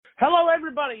Hello,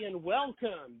 everybody, and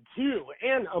welcome to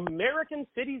an American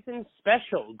Citizen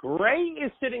Special. Gray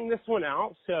is sitting this one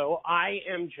out, so I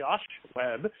am Josh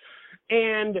Webb,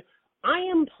 and I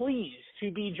am pleased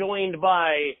to be joined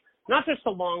by not just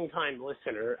a longtime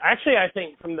listener, actually I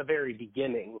think from the very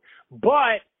beginning,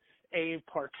 but a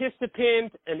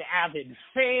participant, an avid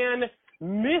fan,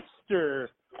 Mr.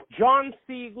 Jon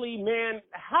Siegle. Man,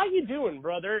 how you doing,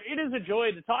 brother? It is a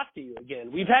joy to talk to you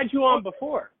again. We've had you on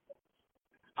before.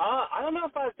 I don't know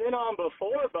if I've been on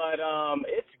before, but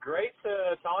it's great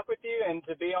to talk with you and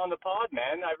to be on the pod,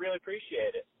 man. I really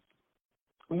appreciate it.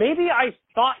 Maybe I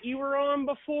thought you were on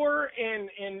before,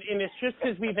 and it's just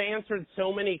because we've answered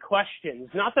so many questions.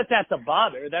 Not that that's a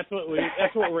bother. That's what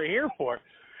we're here for.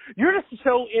 You're just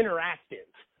so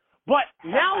interactive. But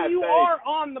now you are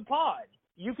on the pod.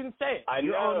 You can say it.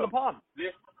 You're on the pod.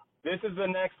 This is the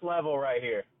next level right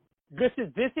here. This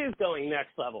is going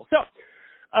next level. So.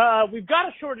 We've got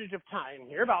a shortage of time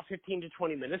here, about 15 to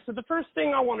 20 minutes. So the first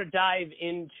thing I want to dive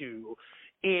into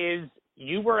is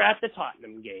you were at the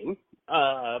Tottenham game.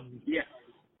 Yes.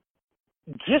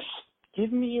 Just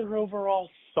give me your overall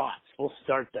thoughts. We'll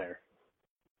start there.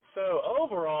 So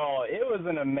overall, it was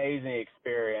an amazing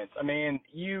experience. I mean,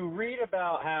 you read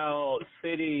about how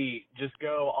City just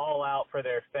go all out for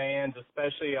their fans,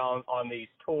 especially on these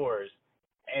tours,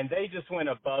 and they just went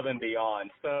above and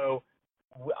beyond. So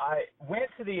I went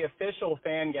to the official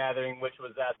fan gathering, which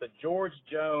was at the George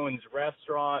Jones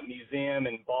Restaurant, Museum,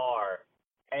 and Bar,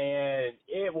 and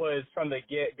it was, from the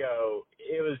get-go,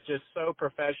 it was just so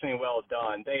professionally well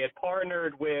done. They had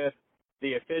partnered with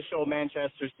the official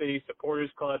Manchester City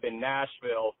Supporters Club in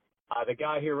Nashville. The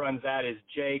guy who runs that is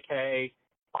JK,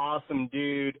 awesome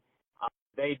dude.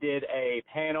 They did a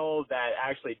panel that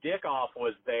actually Dickoff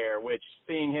was there, which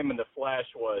seeing him in the flesh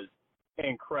was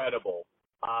incredible.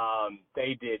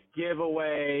 They did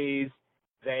giveaways.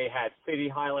 They had city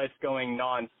highlights going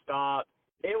nonstop.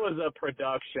 It was a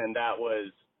production that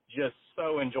was just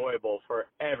so enjoyable for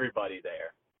everybody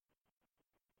there.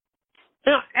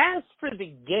 Now, as for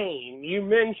the game, you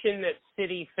mentioned that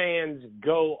City fans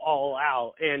go all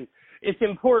out, and it's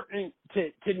important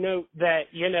to note that,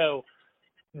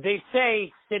 they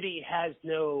say City has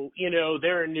no,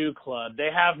 they're a new club. They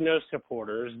have no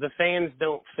supporters. The fans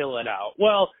don't fill it out.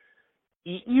 Well,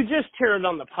 you just heard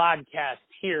on the podcast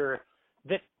here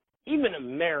that even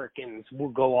Americans will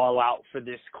go all out for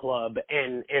this club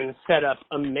and set up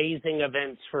amazing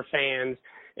events for fans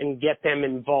and get them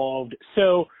involved.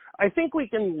 So I think we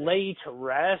can lay to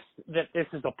rest that this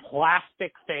is a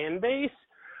plastic fan base.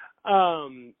 But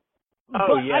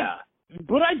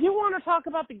I do want to talk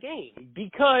about the game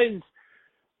because,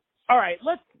 all right,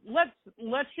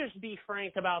 let's just be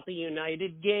frank about the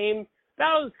United game.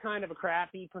 That was kind of a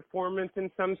crappy performance in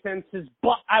some senses,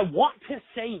 but I want to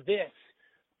say this.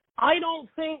 I don't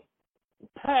think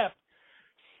Pep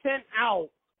sent out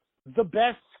the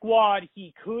best squad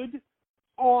he could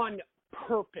on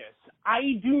purpose.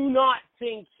 I do not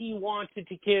think he wanted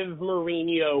to give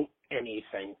Mourinho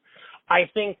anything. I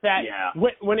think that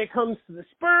when it comes to the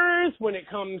Spurs, when it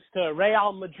comes to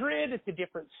Real Madrid, it's a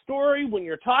different story. When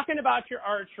you're talking about your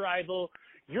arch rival,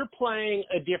 you're playing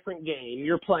a different game.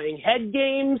 You're playing head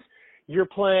games. You're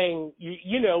playing,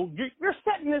 you're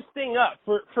setting this thing up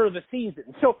for the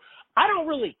season. So I don't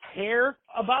really care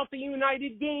about the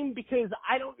United game because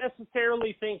I don't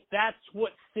necessarily think that's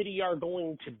what City are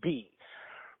going to be.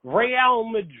 Real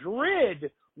Madrid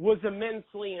was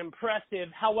immensely impressive.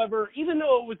 However, even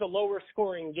though it was a lower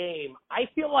scoring game, I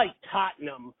feel like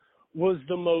Tottenham was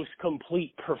the most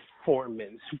complete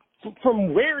performance.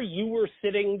 From where you were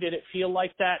sitting, did it feel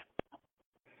like that?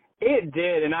 It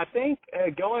did, and I think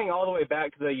going all the way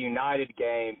back to the United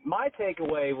game, my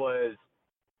takeaway was,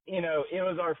 it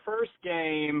was our first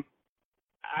game.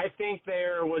 I think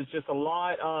there was just a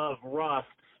lot of rust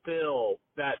still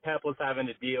that Pep was having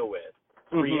to deal with.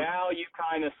 Mm-hmm. Real, you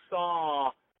kind of saw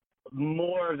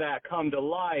more of that come to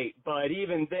light, but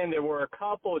even then there were a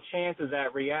couple of chances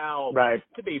that Real,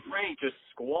 to be frank, just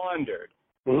squandered.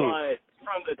 Mm-hmm. But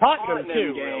from the Tottenham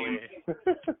game,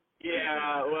 really.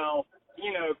 Yeah, well,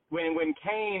 when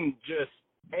Kane just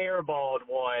airballed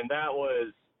one, that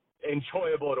was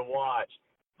enjoyable to watch.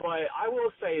 But I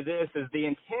will say this, is the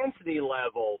intensity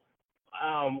level,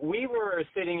 we were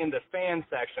sitting in the fan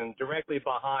section directly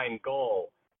behind goal,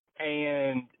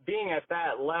 and being at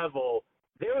that level,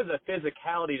 there was a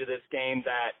physicality to this game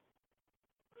that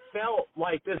felt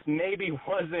like this maybe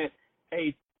wasn't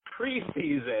a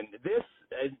preseason. This,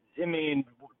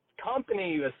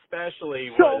 Company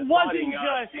especially so was it wasn't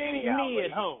just me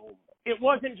at home. it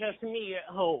wasn't just me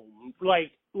at home.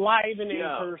 Like, live and in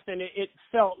person, it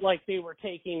felt like they were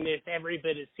taking this every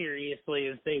bit as seriously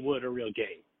as they would a real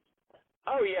game.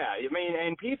 Oh, yeah. I mean,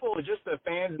 and people, just the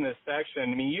fans in this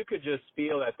section, I mean, you could just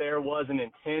feel that there was an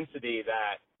intensity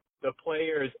that the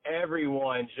players,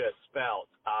 everyone just felt.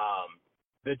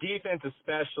 The defense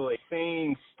especially,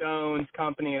 seeing Stones,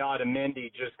 Company, and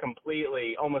Otamendi just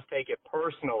completely almost take it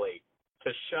personally to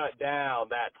shut down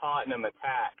that Tottenham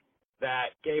attack that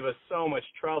gave us so much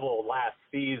trouble last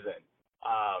season.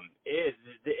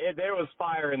 There was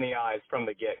fire in the eyes from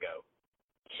the get-go.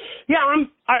 Yeah,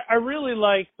 I really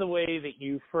like the way that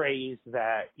you phrased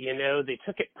that. You know, they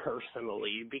took it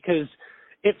personally because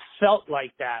it felt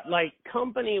like that. Like,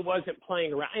 Company wasn't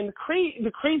playing around. And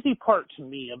the crazy part to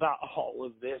me about all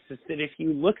of this is that if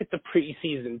you look at the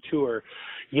preseason tour,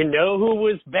 you know who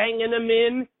was banging them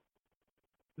in?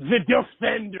 The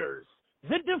defenders.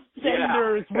 The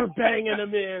defenders were banging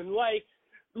them in.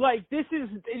 Like this is,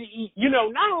 you know,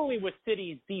 not only was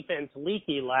City's defense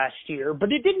leaky last year,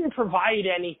 but it didn't provide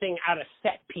anything out of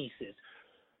set pieces.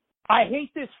 I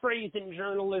hate this phrase in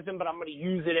journalism, but I'm going to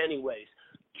use it anyways.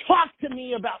 Talk to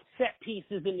me about set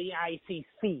pieces in the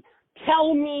ICC.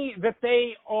 Tell me that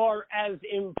they are as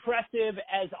impressive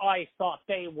as I thought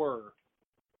they were.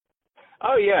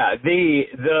 Oh yeah,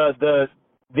 the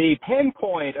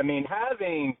pinpoint. I mean,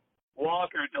 having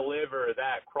Walker deliver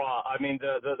that cross. I mean,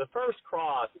 the first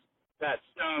cross that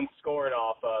Stone scored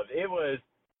off of. It was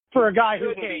for a guy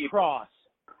who can't cross.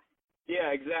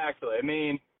 Yeah, exactly. I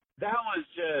mean, that was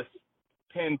just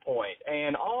pinpoint,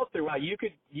 and all throughout, you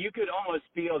could almost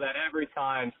feel that every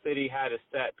time City had a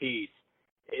set piece,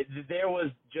 there was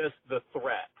just the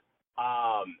threat.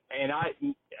 And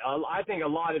I think a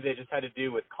lot of it just had to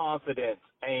do with confidence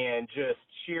and just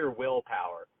sheer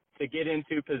willpower to get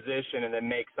into position and then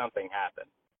make something happen.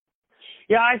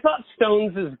 Yeah, I thought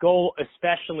Stones' goal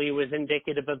especially was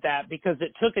indicative of that because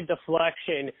it took a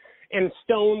deflection and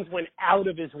Stones went out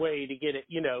of his way to get it,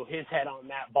 you know, his head on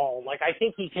that ball. Like, I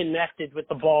think he connected with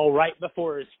the ball right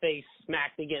before his face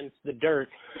smacked against the dirt.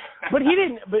 But he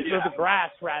didn't, or the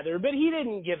grass rather, but he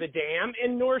didn't give a damn,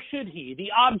 and nor should he.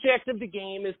 The object of the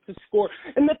game is to score.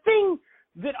 And the thing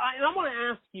that I want to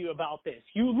ask you about this.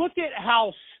 You look at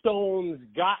how Stones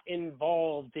got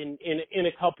involved in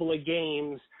a couple of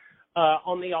games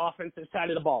on the offensive side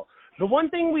of the ball. The one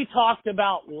thing we talked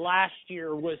about last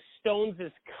year was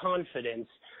Stones' confidence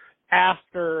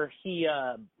after he,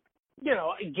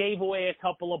 gave away a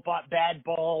couple of bad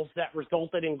balls that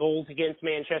resulted in goals against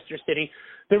Manchester City.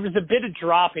 There was a bit of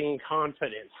dropping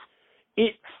confidence.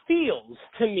 It feels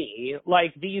to me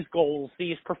like these goals,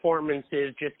 these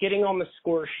performances, just getting on the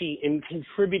score sheet and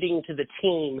contributing to the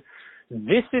team,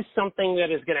 this is something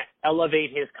that is going to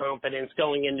elevate his confidence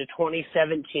going into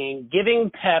 2017,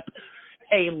 giving Pep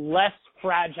a less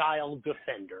fragile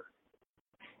defender.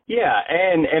 Yeah,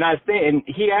 and I think and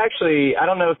he actually, I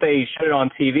don't know if they showed it on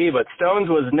TV, but Stones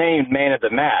was named man of the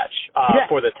match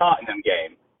for the Tottenham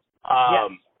game.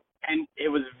 And it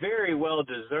was very well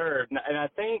deserved. And I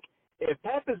think if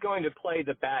Pep is going to play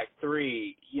the back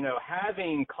three, you know,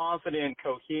 having confident,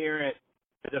 coherent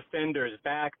defenders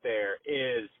back there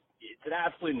it's an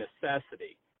absolute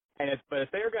necessity. But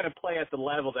if they're going to play at the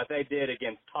level that they did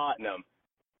against Tottenham,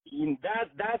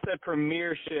 that's a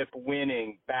premiership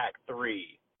winning back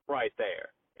three right there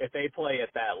if they play at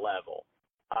that level.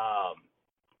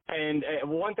 And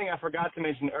one thing I forgot to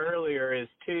mention earlier is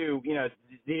too, you know,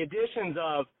 the additions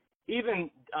of even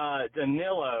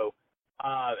Danilo.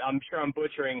 I'm sure I'm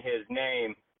butchering his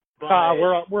name, but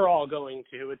we're all going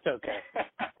to. It's okay.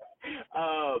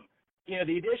 You know,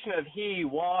 the addition of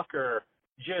Walker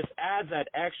just adds that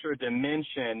extra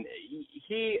dimension.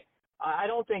 I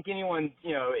don't think anyone,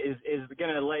 you know, is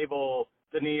going to label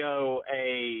Danilo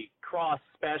a cross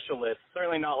specialist.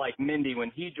 Certainly not like Mendy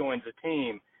when he joins the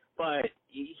team. But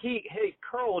he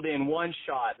curled in one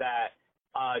shot that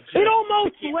just it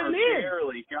almost went in.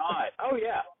 Barely got. Oh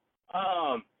yeah.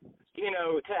 You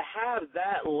know, to have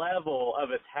that level of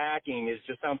attacking is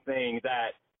just something that,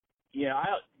 you know,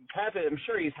 I'm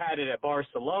sure he's had it at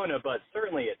Barcelona, but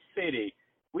certainly at City,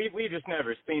 we've just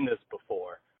never seen this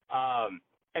before.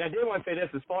 And I did want to say this,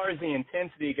 as far as the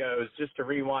intensity goes, just to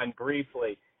rewind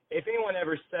briefly, if anyone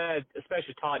ever said,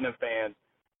 especially Tottenham fans,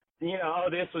 you know, oh,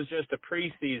 this was just a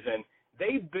preseason,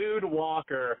 they booed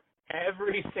Walker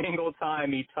every single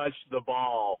time he touched the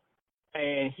ball,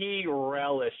 and he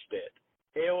relished it.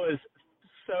 It was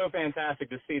so fantastic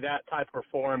to see that type of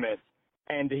performance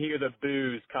and to hear the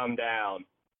boos come down.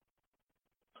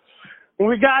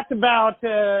 We got about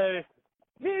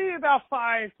maybe about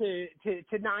 5 to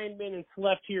 9 minutes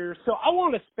left here. So I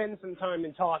want to spend some time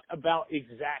and talk about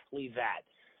exactly that.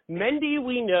 Mendy,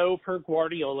 we know, per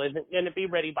Guardiola, isn't going to be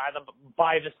ready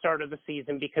by the start of the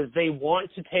season because they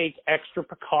want to take extra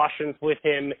precautions with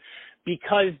him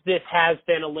because this has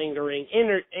been a lingering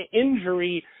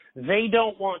injury. They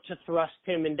don't want to thrust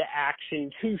him into action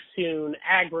too soon,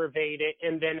 aggravate it,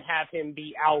 and then have him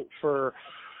be out for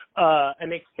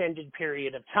an extended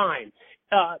period of time.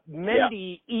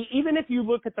 Mendy, even if you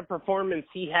look at the performance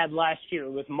he had last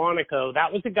year with Monaco, that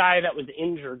was a guy that was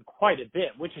injured quite a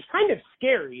bit, which is kind of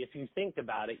scary if you think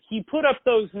about it. He put up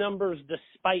those numbers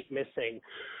despite missing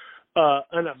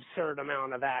an absurd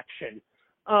amount of action.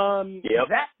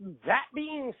 That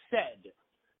being said,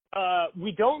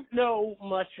 we don't know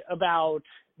much about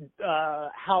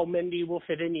how Mendy will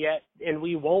fit in yet, and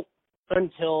we won't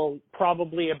until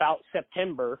probably about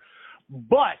September.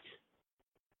 But,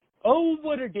 oh,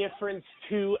 what a difference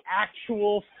two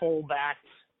actual fullbacks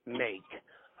make.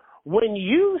 When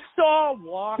you saw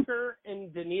Walker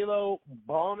and Danilo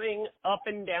bombing up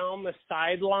and down the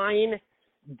sideline,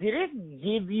 did it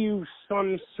give you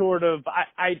some sort of,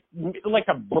 like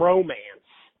a bromance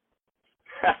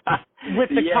with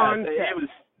the concept? It was.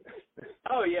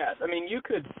 Oh yes, I mean you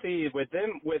could see with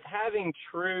having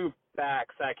true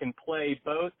backs that can play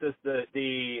both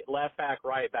the left back,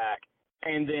 right back,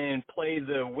 and then play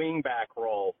the wing back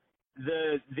role.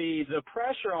 The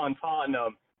pressure on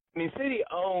Tottenham. I mean, City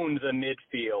owned the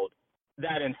midfield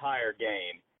that entire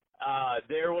game.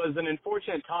 There was an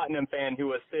unfortunate Tottenham fan who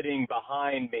was sitting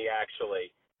behind me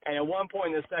actually, and at one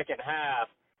point in the second half,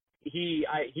 he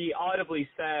audibly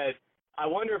said, "I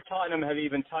wonder if Tottenham have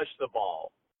even touched the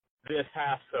ball this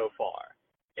half so far."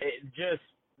 It just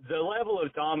the level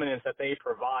of dominance that they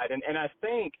provide, and I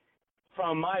think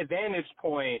from my vantage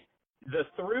point, the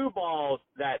through balls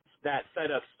that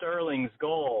set up Sterling's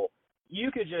goal, you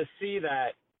could just see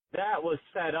that was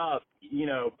set up,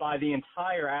 by the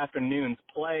entire afternoon's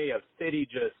play of City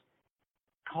just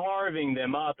carving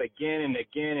them up again and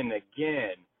again and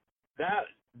again. That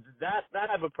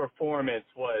type of performance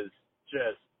was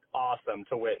just awesome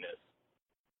to witness.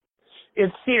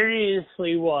 It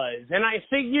seriously was. And I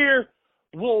figure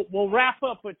we'll wrap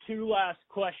up with two last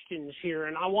questions here.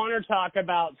 And I want to talk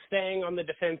about staying on the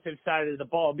defensive side of the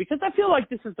ball because I feel like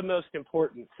this is the most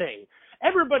important thing.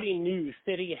 Everybody knew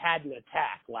City had an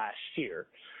attack last year.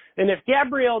 And if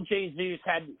Gabriel Jesus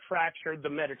hadn't fractured the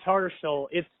metatarsal,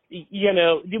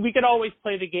 we could always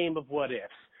play the game of what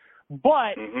ifs.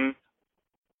 But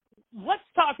let's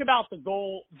talk about the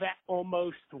goal that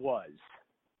almost was.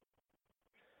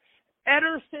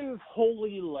 Ederson's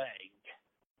holy leg.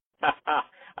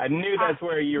 I knew that's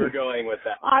where you were going with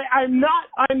that. I'm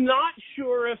not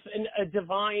sure if a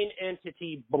divine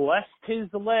entity blessed his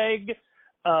leg.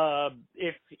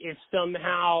 If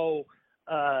somehow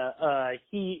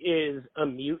he is a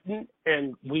mutant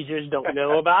and we just don't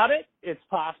know about it, it's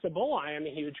possible. I am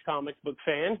a huge comic book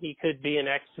fan. He could be an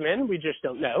X-Men. We just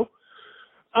don't know.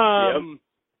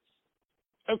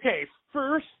 Okay,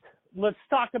 first, let's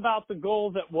talk about the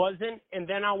goal that wasn't, and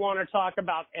then I want to talk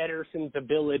about Ederson's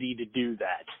ability to do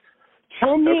that.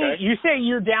 Tell me, You say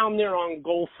you're down there on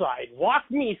goal side. Walk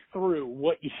me through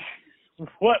what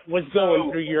was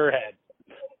going through your head.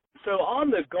 So on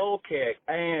the goal kick,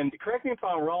 and correct me if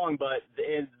I'm wrong, but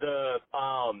the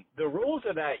rules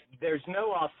are that there's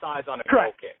no offsides on a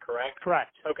goal kick, correct?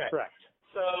 Correct. Okay. Correct.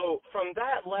 So from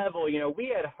that level,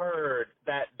 we had heard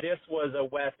that this was a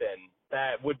weapon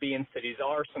that would be in City's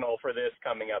arsenal for this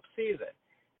coming up season.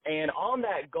 And on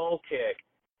that goal kick,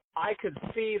 I could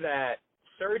see that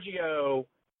Sergio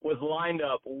was lined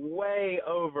up way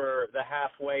over the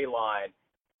halfway line,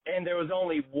 and there was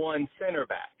only one center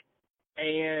back.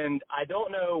 And I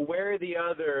don't know where the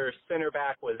other center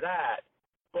back was at,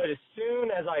 but as soon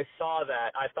as I saw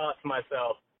that, I thought to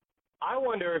myself, I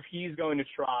wonder if he's going to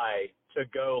try to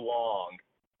go long.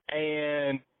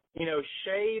 And,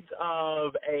 shades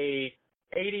of a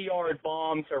 80-yard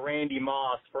bomb to Randy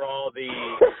Moss for all the,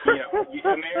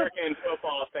 American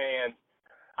football fans.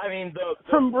 I mean, the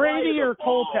from Brady or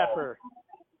Culpepper?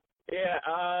 Yeah,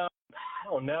 I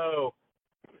don't know.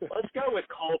 Let's go with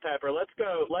Culpepper. Let's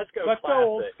go Let's classic. go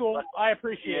old school. I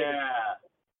appreciate it.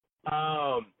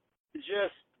 Yeah.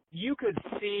 Just you could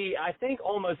see, I think,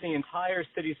 almost the entire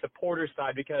City supporter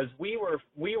side because we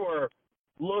were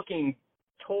looking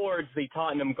towards the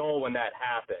Tottenham goal when that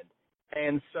happened.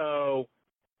 And so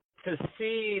to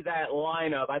see that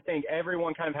lineup, I think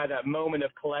everyone kind of had that moment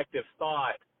of collective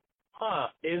thought,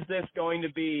 is this going to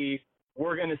be,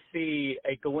 we're going to see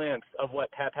a glimpse of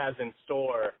what Pep has in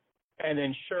store. And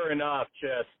then sure enough,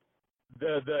 just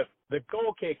the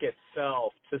goal kick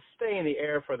itself, to stay in the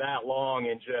air for that long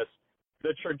and just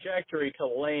the trajectory to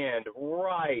land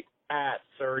right at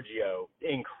Sergio,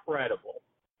 incredible.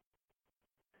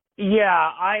 Yeah,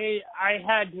 I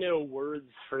had no words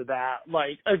for that.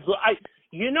 Like,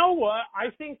 you know what? I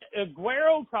think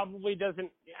Aguero probably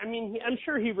doesn't. I mean, I'm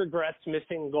sure he regrets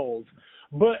missing goals,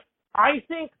 but I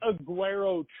think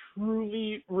Aguero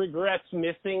truly regrets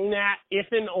missing that, if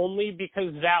and only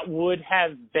because that would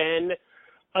have been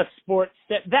a sports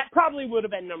that probably would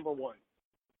have been number one.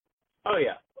 Oh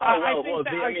yeah,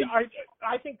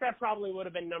 I think that probably would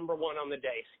have been number one on the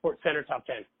day, Sports Center Top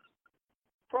 10.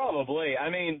 Probably. I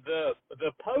mean, the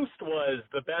post was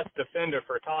the best defender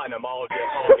for Tottenham all game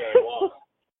long.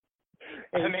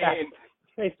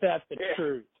 That's the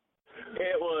truth.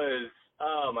 It was,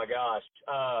 oh my gosh.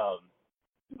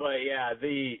 But yeah,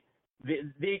 the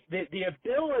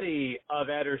ability of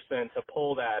Ederson to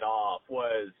pull that off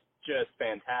was just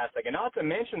fantastic. And not to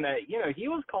mention that, he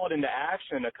was called into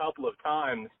action a couple of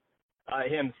times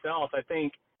himself. I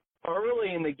think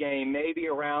early in the game, maybe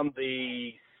around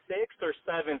the 6th or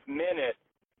 7th minute,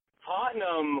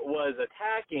 Tottenham was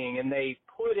attacking, and they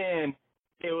put in,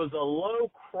 it was a low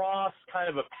cross kind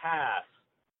of a pass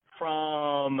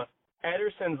from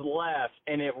Ederson's left,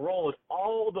 and it rolled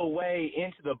all the way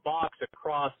into the box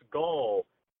across goal.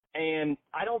 And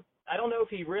I don't know if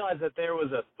he realized that there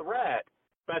was a threat,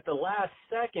 but at the last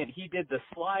second, he did the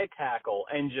slide tackle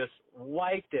and just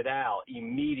wiped it out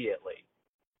immediately.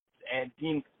 And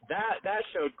that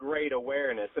showed great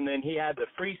awareness. And then he had the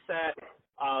free set,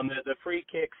 the free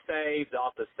kick saved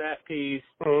off the set piece.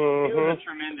 Mm-hmm. It was a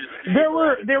tremendous game.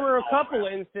 There were a couple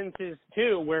instances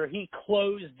too where he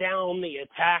closed down the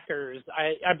attackers.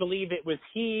 I believe it was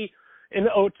he and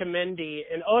Otamendi.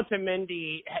 And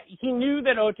Otamendi, he knew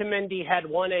that Otamendi had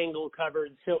one angle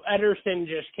covered, so Ederson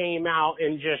just came out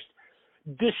and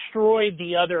just destroyed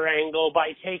the other angle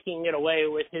by taking it away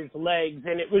with his legs.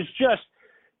 And it was just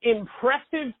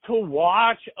impressive to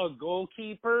watch a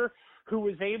goalkeeper who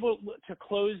was able to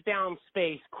close down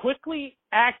space quickly,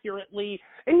 accurately.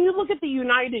 And you look at the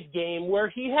United game where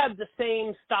he had the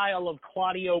same style of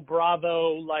Claudio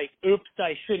Bravo, like, oops,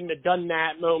 I shouldn't have done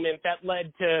that moment that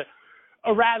led to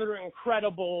a rather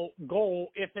incredible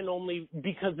goal, if and only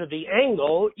because of the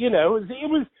angle. It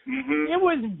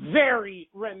was very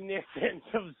reminiscent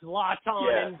of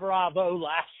Zlatan and Bravo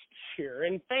last year.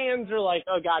 And fans are like,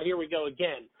 oh God, here we go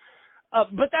again.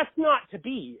 But that's not to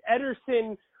be.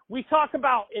 Ederson, we talk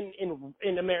about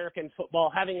in American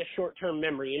football having a short-term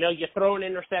memory. You throw an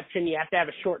interception, you have to have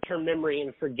a short-term memory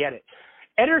and forget it.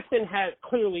 Ederson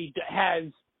clearly has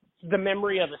the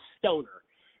memory of a stoner,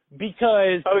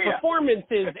 because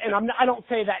performances, and I don't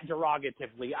say that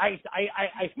derogatively. I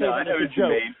say that as a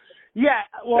joke. Yeah,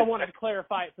 well, I want to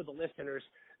clarify it for the listeners.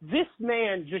 This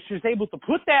man just was able to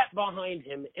put that behind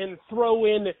him and throw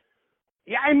in.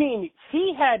 Yeah, I mean,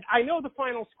 I know the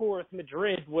final score with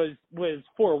Madrid was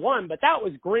 4-1, but that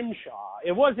was Grimshaw.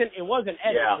 It wasn't Ederson.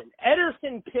 Yeah.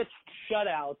 Ederson pitched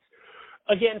shutouts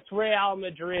against Real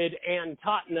Madrid and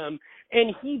Tottenham,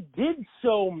 and he did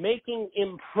so making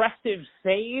impressive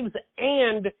saves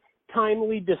and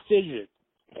timely decisions.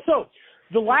 So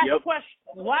the last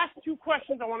last two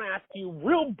questions I want to ask you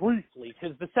real briefly,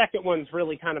 because the second one's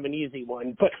really kind of an easy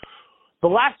one, but the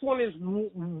last one is,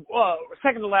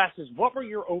 second to last is, what were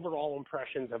your overall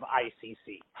impressions of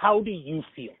ICC? How do you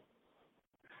feel?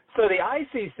 So the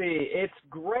ICC, it's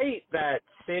great that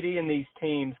City and these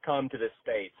teams come to the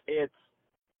States.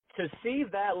 To see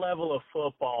that level of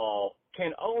football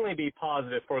can only be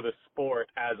positive for the sport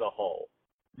as a whole.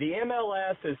 The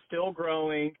MLS is still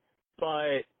growing,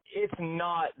 but it's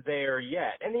not there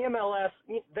yet. And the MLS,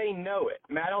 they know it.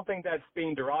 I don't think that's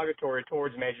being derogatory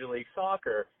towards Major League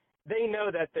Soccer. They know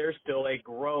that they're still a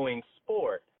growing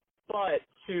sport. But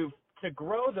to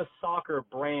grow the soccer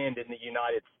brand in the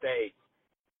United States,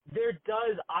 there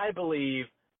does, I believe,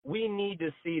 we need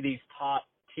to see these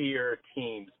top-tier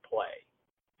teams play.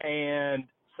 And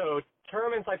so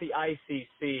tournaments like the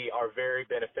ICC are very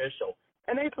beneficial.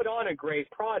 And they put on a great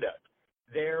product.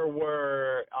 There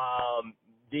were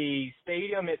the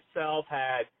stadium itself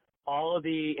had all of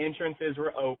the entrances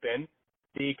were open.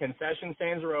 The concession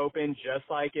stands were open, just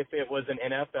like if it was an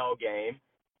NFL game.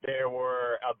 There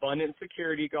were abundant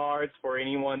security guards for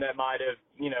anyone that might have,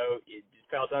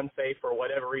 felt unsafe for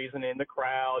whatever reason in the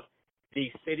crowd.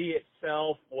 The city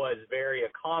itself was very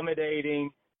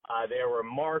accommodating. There were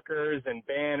markers and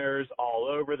banners all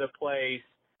over the place.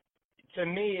 To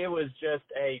me, it was just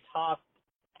a top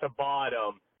to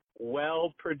bottom,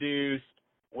 well-produced,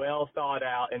 well thought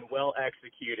out, and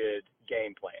well-executed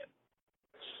game plan.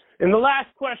 And the last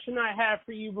question I have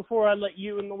for you before I let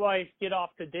you and the wife get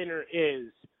off to dinner is,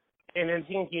 and I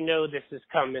think you know this is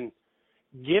coming,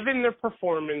 given the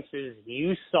performances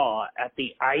you saw at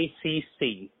the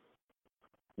ICC,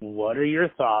 what are your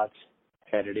thoughts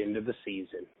headed into the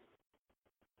season?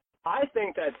 I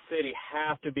think that City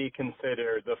have to be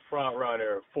considered the front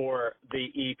runner for the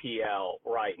EPL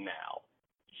right now.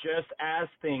 Just as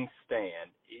things stand,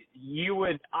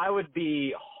 I would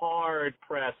be hard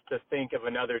pressed to think of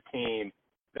another team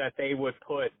that they would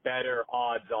put better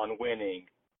odds on winning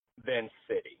than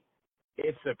City.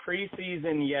 It's a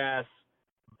preseason, yes,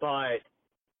 but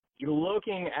you're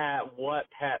looking at what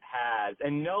Pep has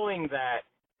and knowing that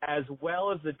as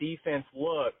well as the defense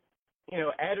looked,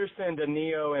 Ederson,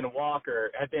 Danilo, and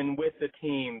Walker have been with the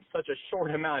team such a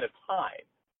short amount of time.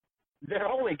 They're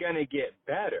only going to get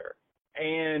better.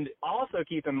 And also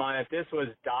keep in mind that this was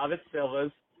David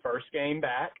Silva's first game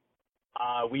back.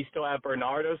 We still have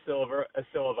Bernardo Silva,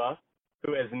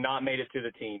 who has not made it to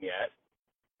the team yet.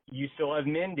 You still have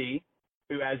Mendy,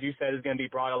 who, as you said, is going to be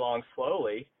brought along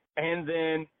slowly. And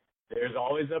then there's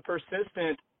always a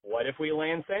persistent, what if we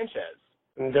land Sanchez?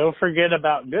 And don't forget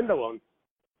about Gundogan.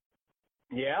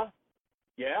 Yeah.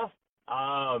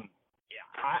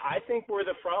 I think we're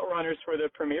the front runners for the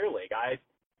Premier League.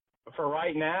 For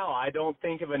right now, I don't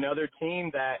think of another team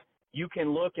that you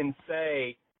can look and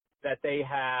say that they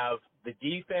have the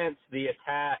defense, the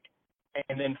attack,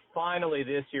 and then finally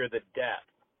this year the depth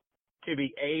to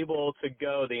be able to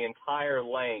go the entire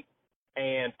length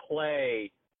and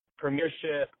play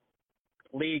Premiership,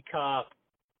 League Cup,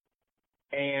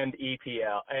 and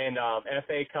EPL, and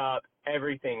FA Cup,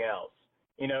 everything else.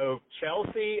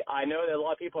 Chelsea, I know that a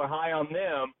lot of people are high on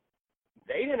them.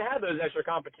 They didn't have those extra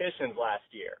competitions last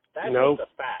year. That's just a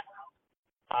fact.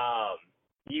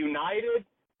 United,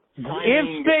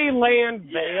 if they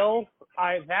land Bale,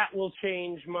 that will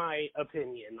change my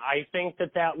opinion. I think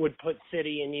that would put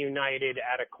City and United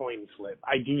at a coin flip.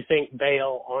 I do think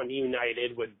Bale on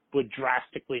United would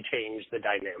drastically change the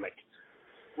dynamic.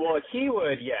 Well, he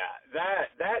would,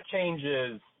 that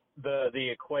changes the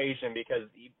equation because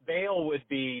Bale would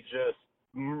be just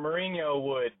Mourinho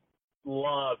would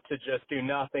love to just do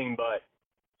nothing but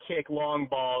kick long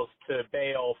balls to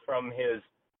Bale from his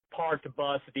parked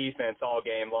bus defense all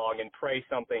game long and pray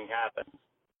something happens.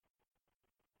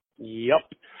 Yep.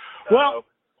 Well,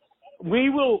 we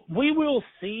will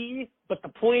see, but the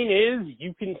point is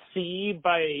you can see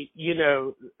by,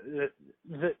 the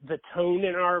tone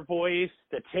in our voice,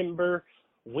 the timbre,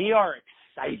 we are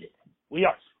excited. We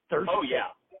are thirsty. Oh, yeah.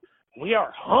 We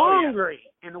are hungry,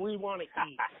 and we want to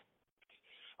eat.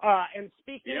 And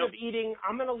speaking of eating,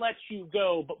 I'm going to let you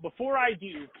go. But before I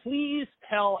do, please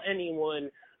tell anyone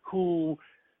who,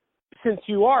 since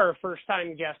you are a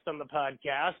first-time guest on the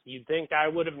podcast, you'd think I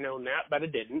would have known that, but I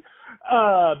didn't.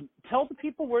 Tell the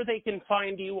people where they can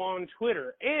find you on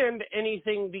Twitter and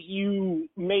anything that you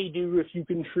may do if you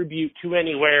contribute to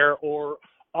anywhere or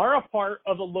are a part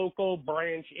of a local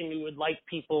branch and you would like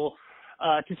people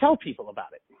to tell people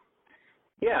about it.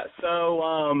 Yeah, so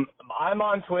I'm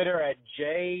on Twitter at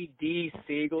JD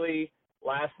Siegle.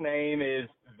 Last name is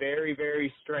very,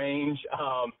 very strange.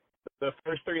 The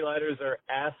first three letters are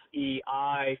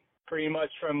SEI. Pretty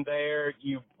much from there,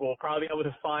 you will probably be able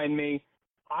to find me.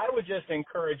 I would just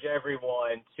encourage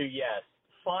everyone to,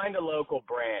 find a local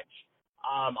branch.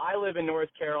 I live in North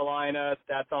Carolina.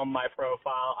 That's on my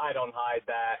profile. I don't hide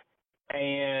that.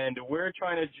 And we're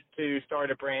trying to start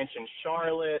a branch in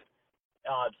Charlotte.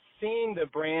 Seeing the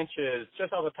branches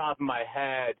just off the top of my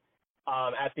head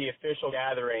at the official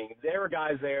gathering, there were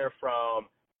guys there from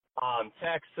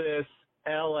Texas,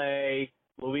 LA,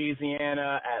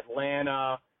 Louisiana,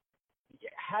 Atlanta.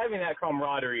 Having that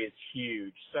camaraderie is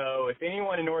huge. So if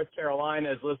anyone in North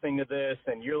Carolina is listening to this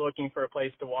and you're looking for a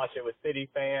place to watch it with City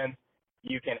fans,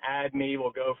 you can add me.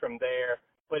 We'll go from there.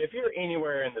 But if you're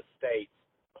anywhere in the States,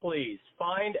 please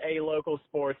find a local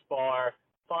sports bar,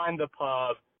 find the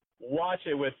pub, watch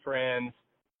it with friends.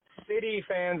 City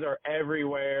fans are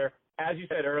everywhere. As you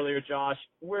said earlier, Josh,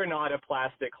 we're not a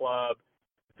plastic club.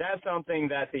 That's something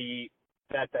that the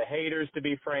haters, to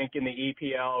be frank, in the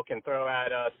EPL can throw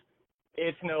at us.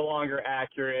 It's no longer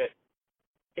accurate.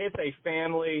 It's a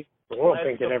family. Let's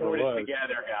think it ever was.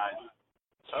 Together, guys.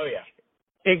 Oh, yeah.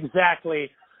 Exactly.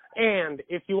 And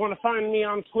if you want to find me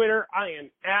on Twitter, I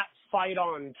am at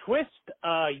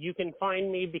FightOnTwist. You can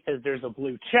find me because there's a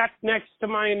blue check next to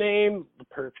my name, the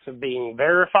perks of being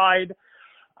verified.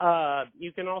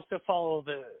 You can also follow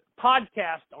the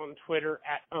podcast on Twitter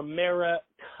at America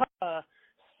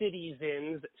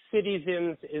Citizens.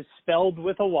 Citizens is spelled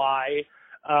with a Y,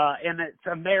 and it's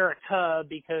America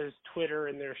because Twitter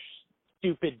and their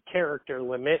stupid character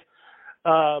limit.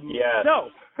 Yes. So,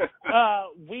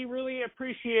 we really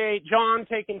appreciate Jon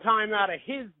taking time out of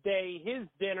his day, his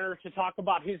dinner, to talk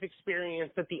about his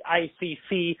experience at the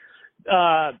ICC.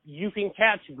 You can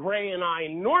catch Gray and I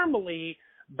normally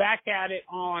back at it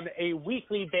on a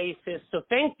weekly basis. So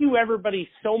thank you, everybody,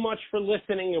 so much for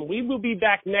listening, and we will be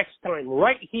back next time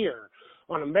right here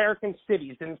on American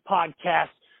Citizens Podcast,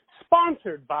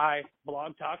 sponsored by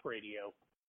Blog Talk Radio.